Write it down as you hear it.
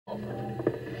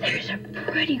a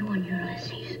pretty one,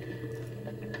 Ulysses.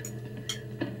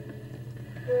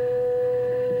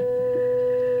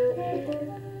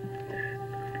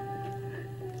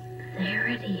 There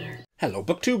it is. Hello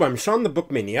BookTube, I'm Shawn the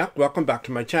Book Maniac. Welcome back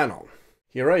to my channel.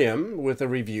 Here I am with a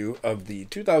review of the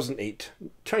 2008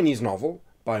 Chinese novel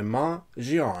by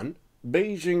Jian,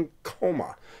 Beijing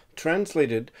Coma,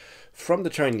 translated from the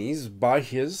Chinese by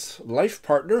his life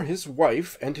partner, his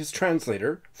wife, and his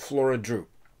translator, Flora Drew.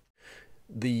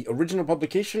 The original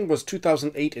publication was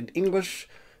 2008 in English,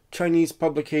 Chinese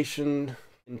publication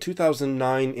in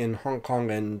 2009 in Hong Kong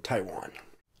and Taiwan.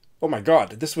 Oh my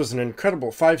god, this was an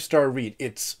incredible 5-star read.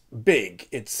 It's big,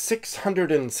 it's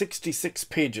 666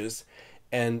 pages,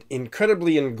 and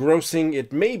incredibly engrossing.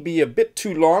 It may be a bit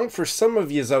too long for some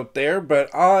of yous out there,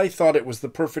 but I thought it was the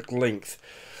perfect length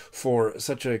for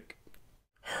such a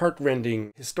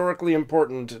heartrending, historically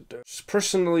important,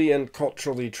 personally and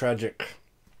culturally tragic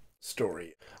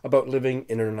story about living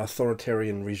in an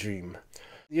authoritarian regime.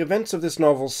 The events of this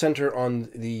novel center on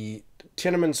the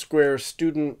Tiananmen Square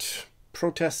student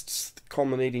protests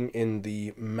culminating in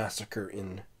the massacre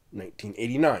in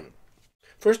 1989.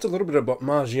 First, a little bit about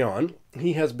Ma Jian.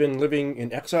 He has been living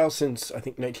in exile since, I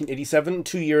think, 1987,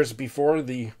 2 years before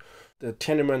the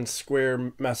Tiananmen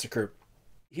Square massacre.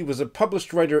 He was a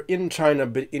published writer in China,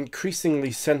 but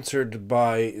increasingly censored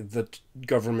by the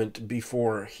government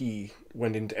before he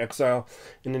went into exile.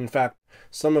 And in fact,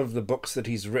 some of the books that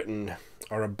he's written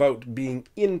are about being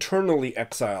internally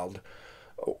exiled,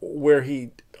 where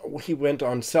he went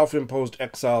on self-imposed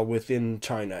exile within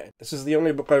China. This is the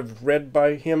only book I've read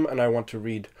by him, and I want to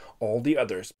read all the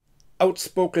others.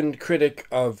 Outspoken critic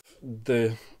of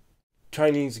the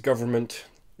Chinese government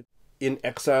in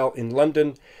exile in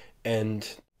London,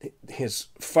 and his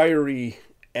fiery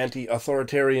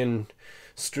anti-authoritarian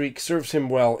streak serves him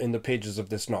well in the pages of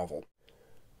this novel.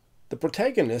 The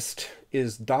protagonist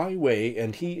is Dai Wei,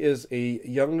 and he is a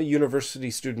young university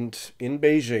student in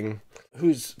Beijing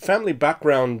whose family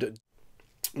background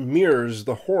mirrors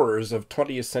the horrors of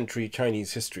 20th century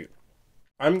Chinese history.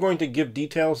 I'm going to give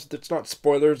details. It's not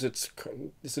spoilers.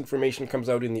 This information comes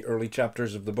out in the early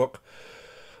chapters of the book.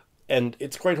 And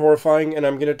it's quite horrifying, and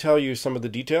I'm going to tell you some of the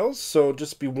details, so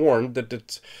just be warned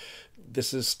that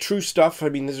this is true stuff. I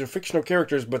mean, these are fictional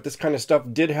characters, but this kind of stuff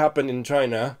did happen in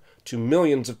China to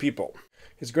millions of people.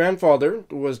 His grandfather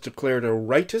was declared a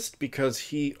rightist because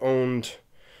he owned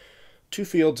 2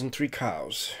 fields and 3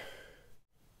 cows.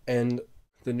 And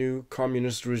the new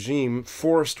communist regime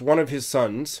forced one of his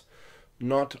sons,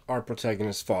 not our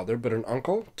protagonist's father, but an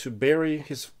uncle, to bury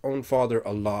his own father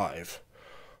alive,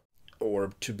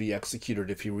 or to be executed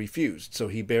if he refused. So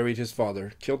he buried his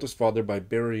father, killed his father by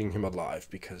burying him alive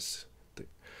because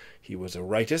he was a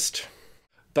rightist.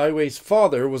 Dai Wei's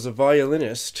father was a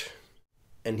violinist,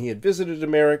 and he had visited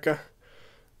America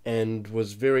and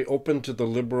was very open to the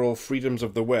liberal freedoms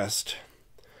of the West.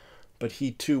 But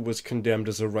he too was condemned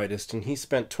as a rightist, and he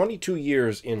spent 22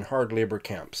 years in hard labor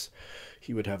camps.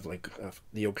 He would have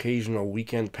the occasional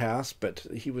weekend pass, but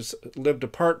he lived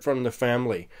apart from the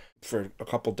family for a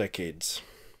couple decades.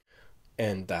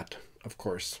 And that, of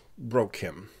course, broke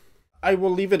him. I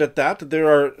will leave it at that. There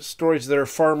are stories that are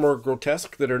far more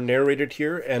grotesque that are narrated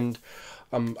here, and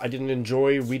I didn't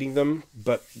enjoy reading them,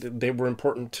 but they were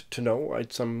important to know.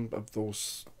 Some of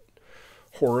those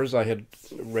horrors I had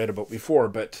read about before,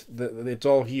 but it's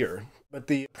all here. But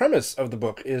the premise of the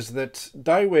book is that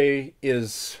Dai Wei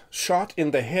is shot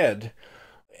in the head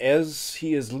as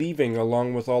he is leaving,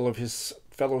 along with all of his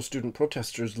fellow student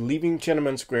protesters, leaving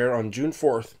Tiananmen Square on June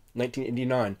 4th,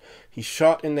 1989. He's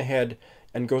shot in the head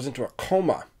and goes into a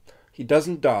coma. He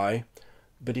doesn't die,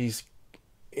 but he's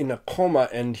in a coma,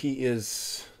 and he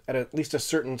is at least a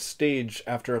certain stage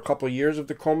after a couple years of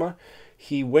the coma.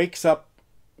 He wakes up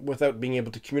without being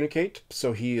able to communicate,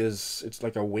 so it's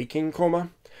like a waking coma.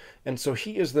 And so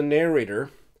he is the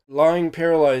narrator, lying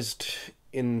paralyzed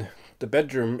in the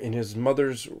bedroom in his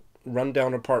mother's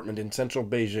rundown apartment in central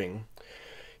Beijing,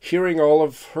 hearing all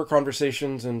of her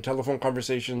conversations and telephone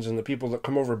conversations and the people that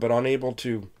come over, but unable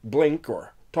to blink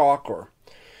or talk or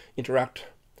interact,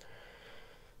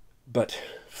 but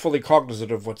fully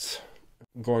cognizant of what's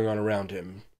going on around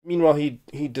him. Meanwhile,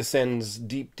 he descends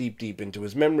deep, deep, deep into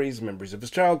his memories of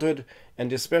his childhood,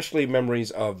 and especially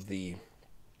memories of the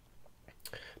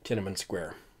Tiananmen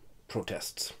Square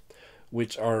protests,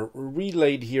 which are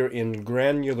relayed here in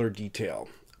granular detail.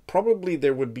 Probably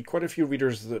there would be quite a few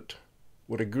readers that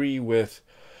would agree with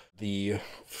the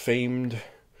famed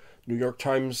New York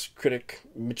Times critic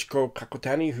Michiko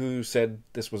Kakutani, who said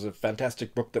this was a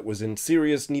fantastic book that was in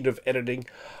serious need of editing.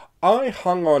 I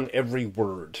hung on every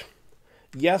word.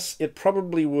 Yes, it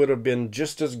probably would have been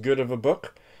just as good of a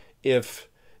book if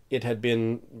it had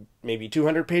been maybe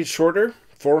 200 pages shorter,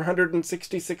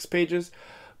 466 pages,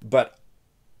 but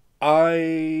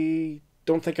I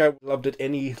don't think I loved it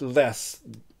any less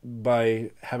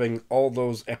by having all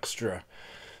those extra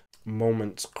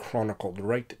moments chronicled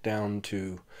right down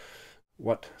to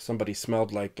what somebody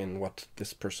smelled like and what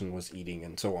this person was eating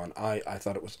and so on. I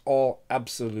thought it was all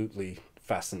absolutely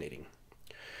fascinating.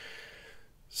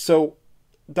 So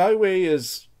Dai Wei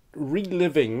is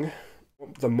reliving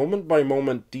the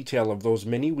moment-by-moment detail of those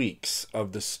many weeks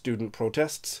of the student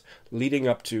protests leading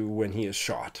up to when he is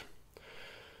shot.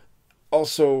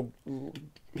 Also,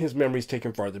 his memories take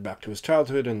him farther back to his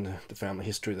childhood and the family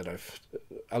history that I've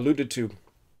alluded to.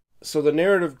 So the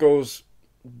narrative goes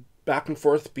back and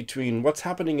forth between what's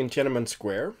happening in Tiananmen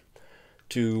Square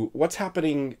to what's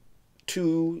happening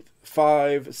 2,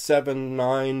 5, 7,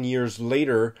 9 years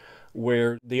later,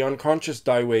 where the unconscious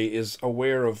Dai Wei is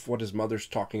aware of what his mother's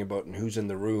talking about and who's in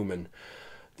the room, and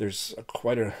there's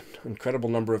quite an incredible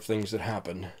number of things that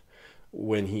happen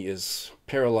when he is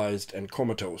paralyzed and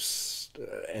comatose,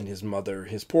 and his mother,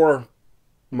 his poor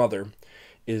mother,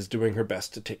 is doing her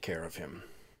best to take care of him.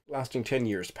 Lasting 10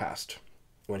 years past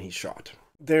when he's shot.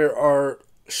 There are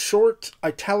short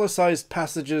italicized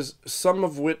passages, some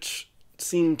of which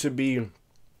seem to be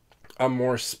a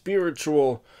more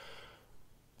spiritual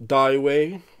Dai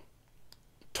Wei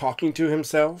talking to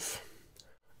himself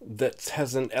that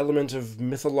has an element of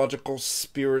mythological,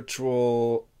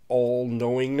 spiritual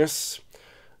all-knowingness.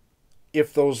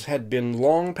 If those had been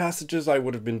long passages, I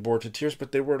would have been bored to tears,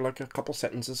 but they were like a couple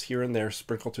sentences here and there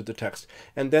sprinkled through the text.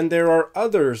 And then there are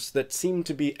others that seem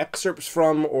to be excerpts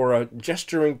from or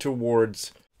gesturing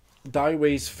towards Dai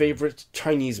Wei's favorite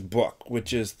Chinese book,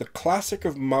 which is The Classic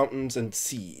of Mountains and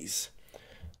Seas.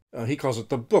 He calls it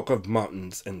the Book of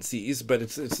Mountains and Seas, but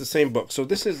it's the same book. So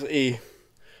this is a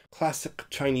classic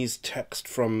Chinese text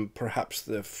from perhaps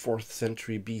the 4th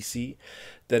century BC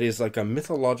that is like a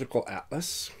mythological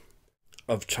atlas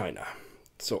of China.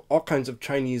 So all kinds of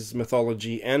Chinese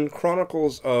mythology and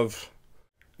chronicles of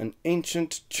an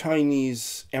ancient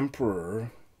Chinese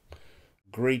emperor,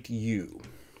 Great Yu.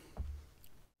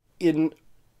 In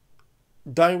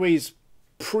Dai Wei's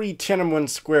pre-Tiananmen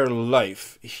Square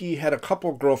life, he had a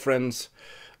couple girlfriends,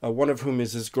 one of whom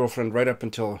is his girlfriend right up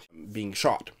until being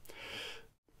shot.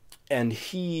 And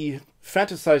he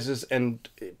fantasizes and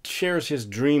shares his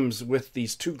dreams with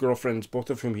these two girlfriends, both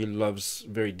of whom he loves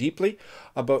very deeply,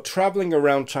 about traveling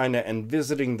around China and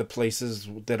visiting the places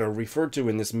that are referred to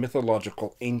in this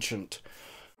mythological ancient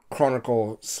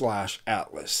chronicle /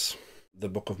 atlas, the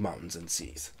Book of Mountains and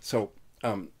Seas. So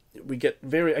we get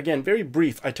very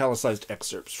brief italicized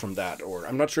excerpts from that, or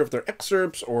I'm not sure if they're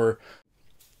excerpts or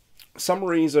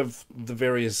summaries of the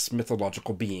various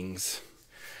mythological beings,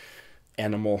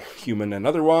 animal, human, and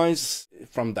otherwise,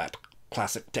 from that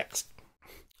classic text.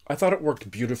 I thought it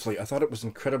worked beautifully. I thought it was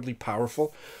incredibly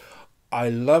powerful. I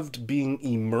loved being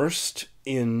immersed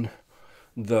in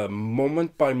the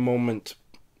moment-by-moment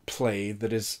play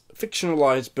that is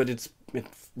fictionalized, but it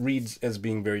reads as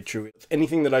being very true.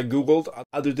 Anything that I Googled,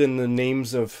 other than the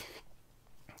names of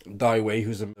Dai Wei,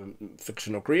 who's a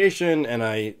fictional creation, and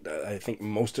I think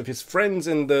most of his friends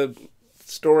in the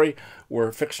story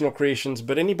were fictional creations,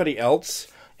 but anybody else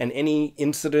and any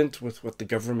incident with what the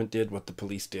government did, what the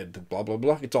police did, blah, blah,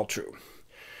 blah, it's all true.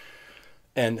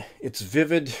 And it's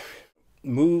vivid,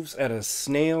 moves at a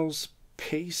snail's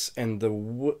pace, and the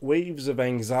waves of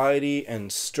anxiety and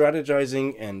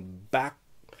strategizing and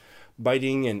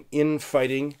backbiting and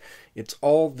infighting, it's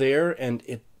all there, and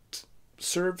it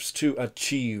serves to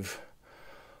achieve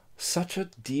such a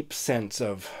deep sense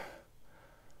of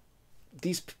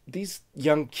these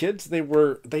young kids.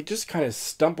 They just kind of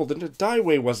stumbled into. Dai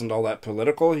Wei wasn't all that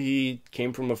political. He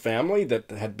came from a family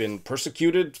that had been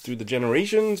persecuted through the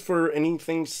generations for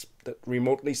anything that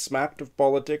remotely smacked of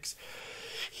politics.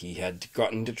 He had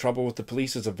gotten into trouble with the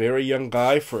police as a very young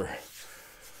guy for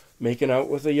making out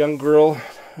with a young girl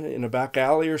in a back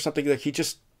alley or something. Like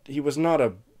he was not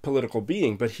a political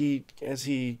being, but as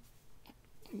he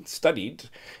studied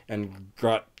and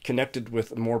got connected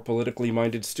with more politically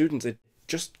minded students, it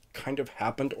just kind of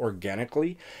happened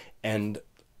organically, and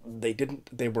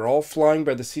they were all flying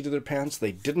by the seat of their pants.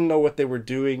 They didn't know what they were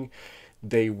doing.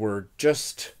 They were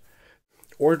just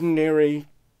ordinary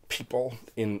people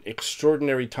in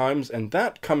extraordinary times, and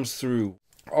that comes through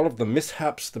all of the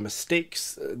mishaps, the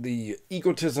mistakes, the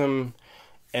egotism,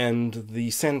 and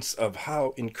the sense of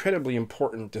how incredibly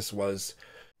important this was.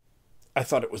 I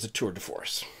thought it was a tour de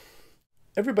force.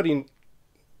 Everybody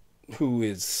who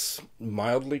is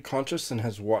mildly conscious and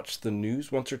has watched the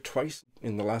news once or twice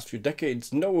in the last few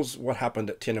decades knows what happened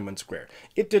at Tiananmen Square.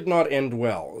 It did not end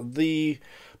well. The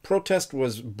protest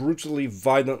was brutally,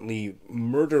 violently,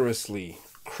 murderously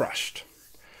crushed.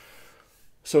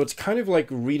 So it's kind of like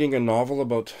reading a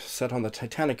novel set on the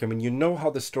Titanic. I mean, you know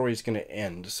how the story is going to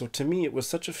end. So to me, it was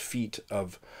such a feat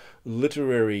of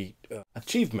literary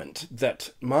achievement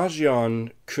that Ma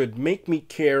Jian could make me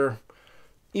care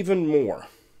even more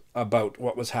about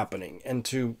what was happening and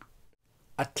to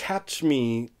attach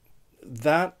me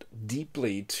that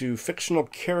deeply to fictional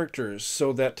characters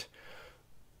so that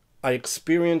I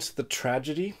experienced the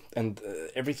tragedy and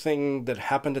everything that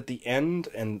happened at the end,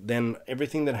 and then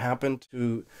everything that happened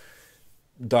to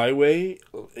Dai Wei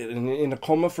in a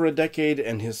coma for a decade,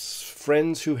 and his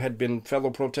friends who had been fellow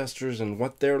protesters and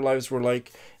what their lives were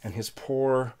like, and his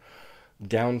poor,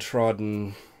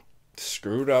 downtrodden,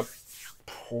 screwed up,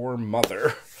 poor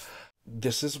mother.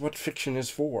 This is what fiction is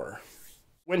for.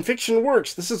 When fiction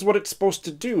works, this is what it's supposed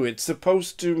to do. It's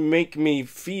supposed to make me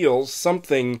feel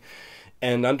something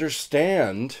and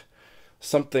understand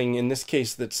something, in this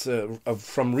case, that's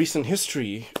from recent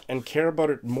history, and care about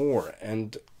it more.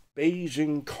 And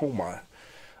Beijing Coma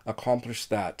accomplished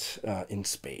that in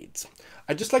spades.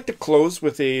 I'd just like to close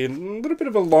with a little bit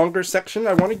of a longer section.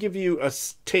 I want to give you a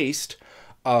taste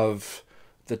of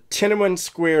the Tiananmen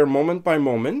Square moment by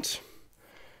moment,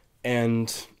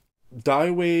 and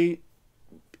Dai Wei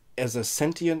as a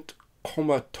sentient,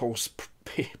 comatose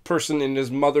person in his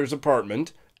mother's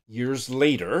apartment years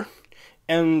later,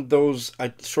 and those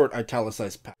short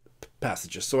italicized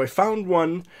passages. So I found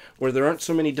one where there aren't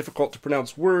so many difficult to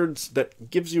pronounce words that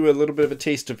gives you a little bit of a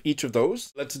taste of each of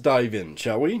those. Let's dive in,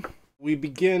 shall we? We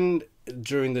begin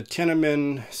during the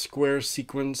Tiananmen Square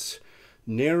sequence,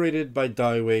 narrated by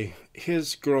Dai Wei.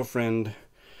 His girlfriend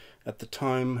at the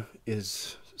time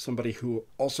is somebody who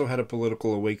also had a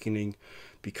political awakening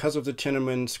because of the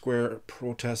Tiananmen Square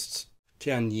protests,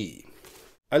 Tian Yi.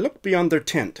 I looked beyond their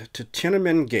tent to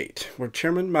Tiananmen Gate, where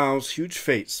Chairman Mao's huge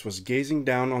face was gazing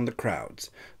down on the crowds,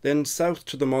 then south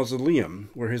to the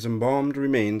mausoleum, where his embalmed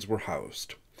remains were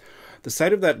housed. The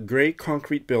sight of that grey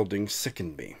concrete building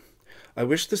sickened me. I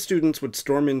wished the students would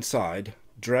storm inside,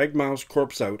 drag Mao's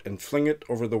corpse out, and fling it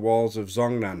over the walls of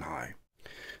Zongnanhai.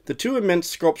 The two immense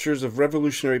sculptures of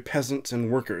revolutionary peasants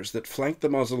and workers that flanked the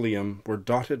mausoleum were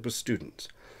dotted with students.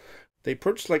 They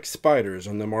perched like spiders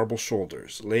on the marble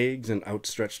shoulders, legs, and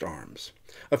outstretched arms.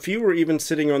 A few were even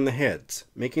sitting on the heads,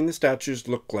 making the statues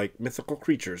look like mythical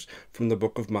creatures from the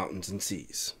Book of Mountains and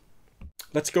Seas.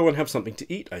 "Let's go and have something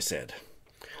to eat," I said.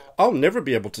 "I'll never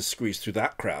be able to squeeze through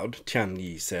that crowd," Tian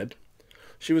Yi said.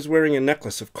 She was wearing a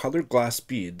necklace of colored glass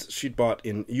beads she'd bought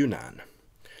in Yunnan.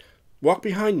 "Walk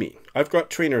behind me. I've got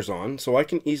trainers on, so I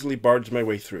can easily barge my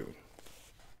way through."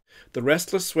 The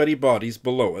restless, sweaty bodies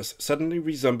below us suddenly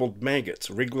resembled maggots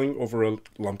wriggling over a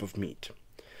lump of meat.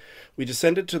 We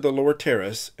descended to the lower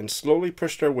terrace and slowly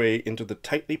pushed our way into the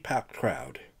tightly packed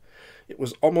crowd. It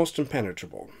was almost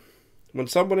impenetrable. When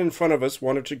someone in front of us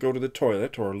wanted to go to the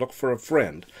toilet or look for a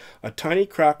friend, a tiny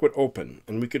crack would open,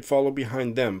 and we could follow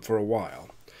behind them for a while.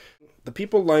 The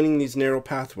people lining these narrow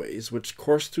pathways, which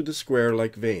coursed through the square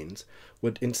like veins,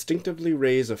 would instinctively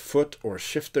raise a foot or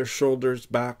shift their shoulders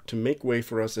back to make way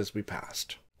for us as we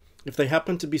passed. If they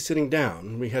happened to be sitting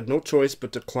down, we had no choice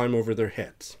but to climb over their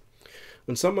heads.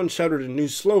 When someone shouted a new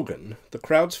slogan, the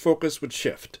crowd's focus would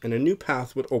shift, and a new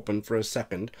path would open for a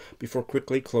second before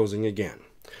quickly closing again,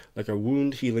 like a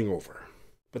wound healing over.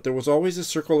 But there was always a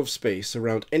circle of space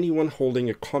around anyone holding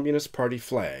a Communist Party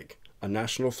flag, a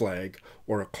national flag,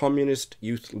 or a Communist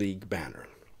Youth League banner.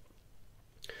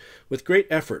 With great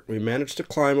effort, we managed to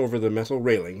climb over the metal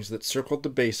railings that circled the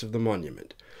base of the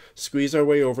monument, squeeze our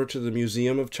way over to the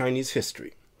Museum of Chinese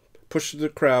History, push through the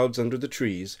crowds under the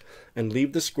trees, and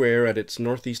leave the square at its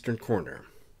northeastern corner.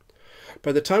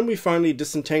 By the time we finally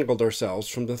disentangled ourselves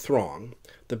from the throng,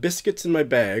 the biscuits in my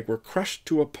bag were crushed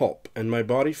to a pulp, and my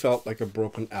body felt like a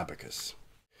broken abacus.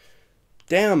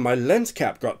 "Damn, my lens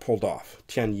cap got pulled off,"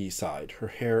 Tian Yi sighed, her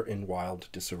hair in wild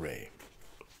disarray.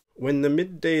 When the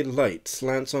midday light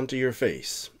slants onto your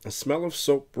face, a smell of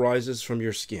soap rises from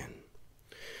your skin.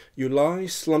 You lie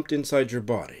slumped inside your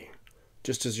body,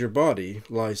 just as your body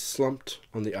lies slumped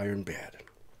on the iron bed.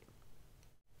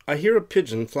 I hear a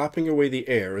pigeon flapping away the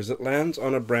air as it lands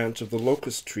on a branch of the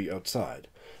locust tree outside,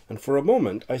 and for a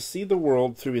moment I see the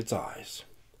world through its eyes.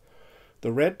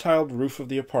 The red-tiled roof of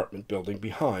the apartment building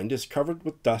behind is covered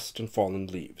with dust and fallen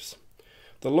leaves.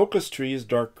 The locust tree is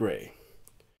dark gray.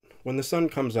 When the sun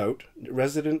comes out,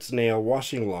 residents nail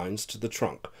washing lines to the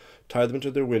trunk, tie them to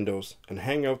their windows, and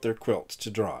hang out their quilts to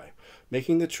dry,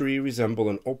 making the tree resemble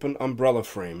an open umbrella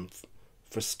frame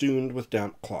festooned with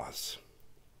damp cloths.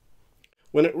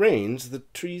 When it rains, the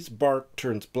tree's bark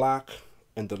turns black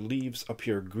and the leaves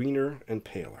appear greener and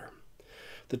paler.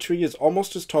 The tree is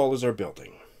almost as tall as our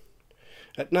building.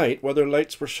 At night, whether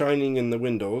lights were shining in the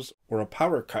windows or a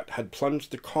power cut had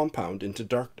plunged the compound into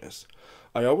darkness,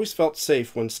 I always felt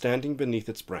safe when standing beneath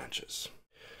its branches.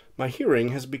 My hearing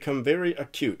has become very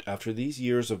acute after these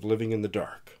years of living in the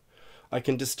dark. I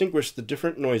can distinguish the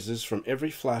different noises from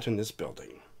every flat in this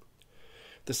building.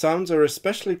 The sounds are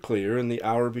especially clear in the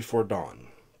hour before dawn.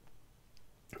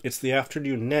 It's the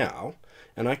afternoon now,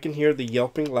 and I can hear the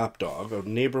yelping lapdog a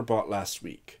neighbor bought last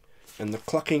week, and the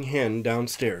clucking hen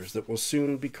downstairs that will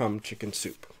soon become chicken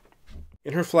soup.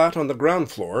 In her flat on the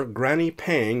ground floor, Granny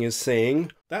Pang is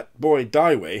saying, "That boy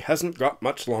Daiwei hasn't got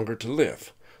much longer to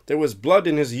live. There was blood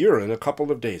in his urine a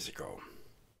couple of days ago."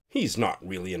 "He's not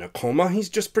really in a coma, he's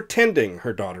just pretending,"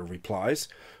 her daughter replies,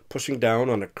 pushing down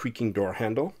on a creaking door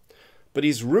handle. "But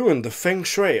he's ruined the feng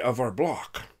shui of our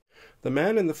block." The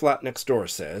man in the flat next door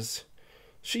says,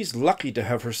 "She's lucky to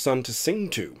have her son to sing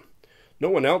to. No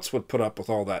one else would put up with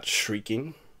all that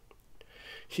shrieking."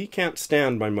 He can't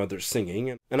stand my mother's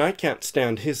singing, and I can't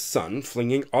stand his son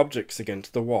flinging objects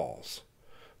against the walls.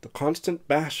 The constant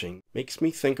bashing makes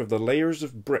me think of the layers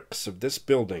of bricks of this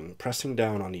building pressing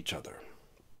down on each other.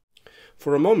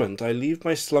 For a moment I leave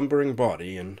my slumbering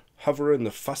body and hover in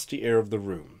the fusty air of the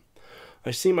room.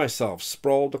 I see myself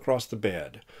sprawled across the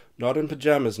bed, not in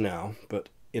pajamas now, but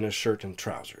in a shirt and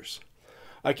trousers.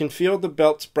 I can feel the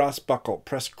belt's brass buckle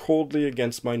pressed coldly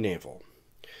against my navel.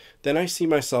 Then I see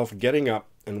myself getting up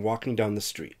and walking down the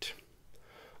street.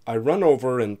 I run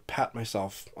over and pat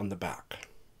myself on the back.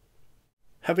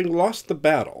 Having lost the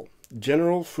battle,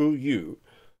 General Fu Yu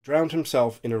drowned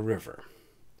himself in a river.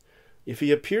 If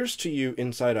he appears to you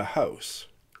inside a house,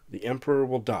 the emperor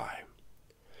will die.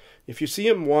 If you see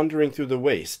him wandering through the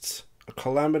wastes, a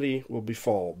calamity will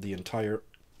befall the entire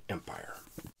empire.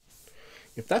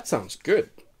 If that sounds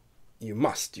good, you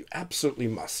absolutely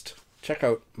must, check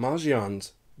out Ma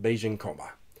Jian's Beijing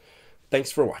Coma.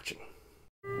 Thanks for watching.